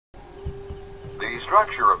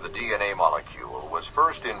structure of the DNA molecule was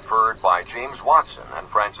first inferred by James Watson and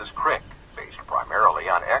Francis Crick, based primarily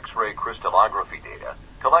on X-ray crystallography data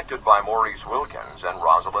collected by Maurice Wilkins and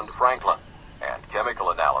Rosalind Franklin, and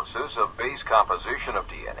chemical analysis of base composition of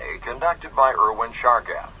DNA conducted by Irwin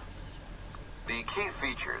Chargaff. The key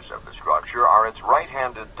features of the structure are its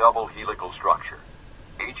right-handed double helical structure.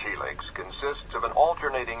 Each helix consists of an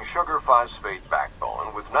alternating sugar phosphate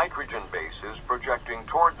backbone with nitrogen bases projecting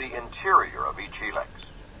toward the interior of each helix.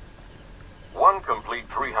 One complete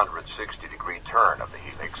 360-degree turn of the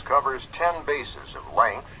helix covers 10 bases of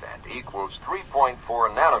length and equals 3.4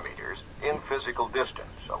 nanometers in physical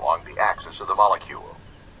distance along the axis of the molecule.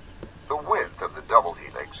 The width of the double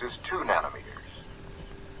helix is 2 nanometers.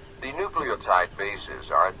 The nucleotide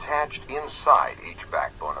bases are attached inside each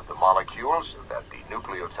backbone of the molecule so that the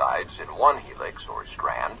nucleotides in one helix or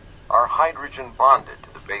strand are hydrogen bonded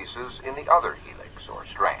to the bases in the other helix or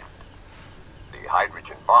strand. The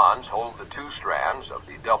hydrogen bonds hold the two strands of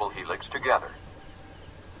the double helix together.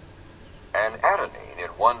 An adenine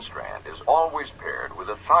in one strand is always paired with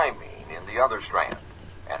a thymine in the other strand,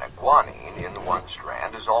 and a guanine in one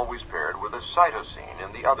strand is always paired with a cytosine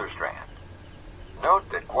in the other strand. Note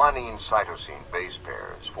that guanine-cytosine base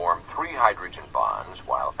pairs form 3 hydrogen bonds,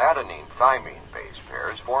 while adenine-thymine base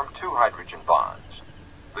pairs form 2 hydrogen bonds.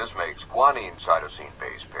 This makes guanine-cytosine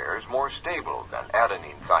base pairs more stable than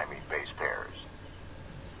adenine-thymine base pairs.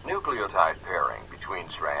 Nucleotide pairing between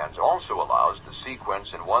strands also allows the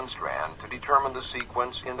sequence in one strand to determine the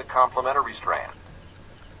sequence in the complementary strand.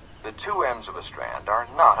 The two ends of a strand are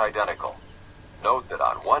not identical. Note that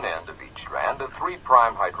on one end of each strand, a 3'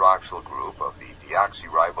 hydroxyl group of the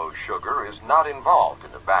deoxyribose sugar is not involved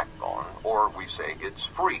in the backbone, or we say it's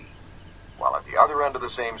free, while at the other end of the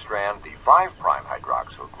same strand, the 5'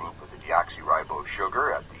 hydroxyl group of the deoxyribose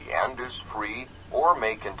sugar at the end is free or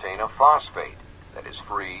may contain a phosphate that is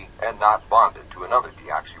free and not bonded to another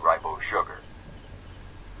deoxyribose sugar.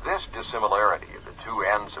 This dissimilarity of the two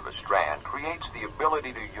ends of a strand creates the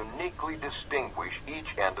ability to uniquely distinguish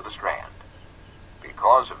each end of the strand.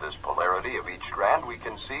 Because of this polarity of each strand, we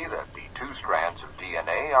can see that the two strands of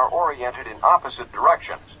DNA are oriented in opposite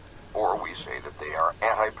directions, or we say that they are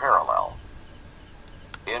antiparallel.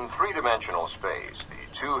 In three-dimensional space,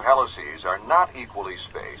 the two helices are not equally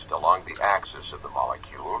spaced along the axis of the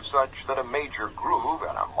molecule, such that a major groove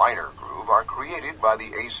and a minor groove are created by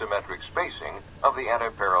the asymmetric spacing of the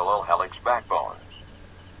antiparallel helix backbones.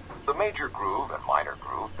 The major groove and minor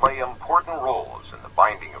groove play important roles in the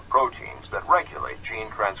binding of proteins that regulate gene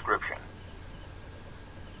transcription.